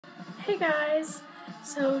Hey guys!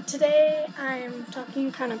 So today I'm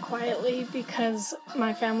talking kind of quietly because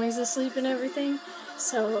my family's asleep and everything,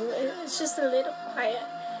 so it's just a little quiet.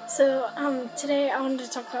 So today I wanted to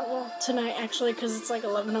talk about, well, tonight actually, because it's like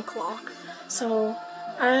 11 o'clock. So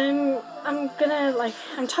I'm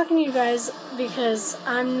talking to you guys because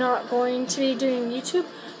I'm not going to be doing YouTube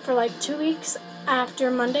for like 2 weeks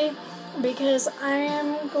after Monday, because I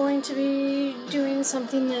am going to be doing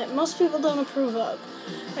something that most people don't approve of.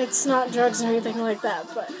 It's not drugs or anything like that,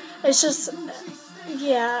 but it's just,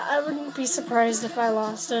 yeah, I wouldn't be surprised if I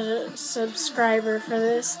lost a subscriber for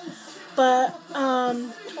this. But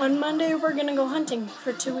on Monday we're gonna go hunting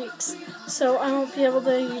for 2 weeks, so I won't be able to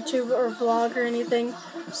YouTube or vlog or anything.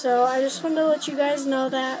 So I just wanted to let you guys know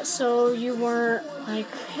that, so you weren't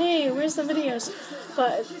like, hey, where's the videos?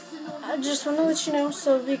 But I just want to let you know,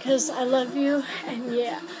 so because I love you, and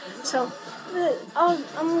yeah. So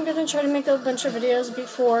I'm gonna try to make a bunch of videos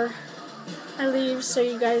before I leave, so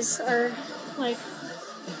you guys are like,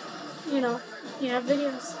 you have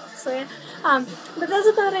videos. So yeah, but that's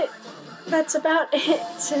about it. That's about it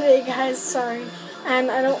today, guys. Sorry,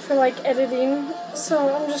 and I don't feel like editing,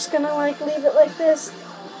 so I'm just gonna leave it like this.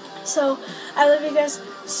 So I love you guys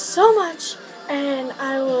so much, and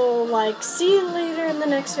I will see you later in the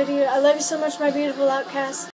next video. I love you so much, my beautiful outcasts.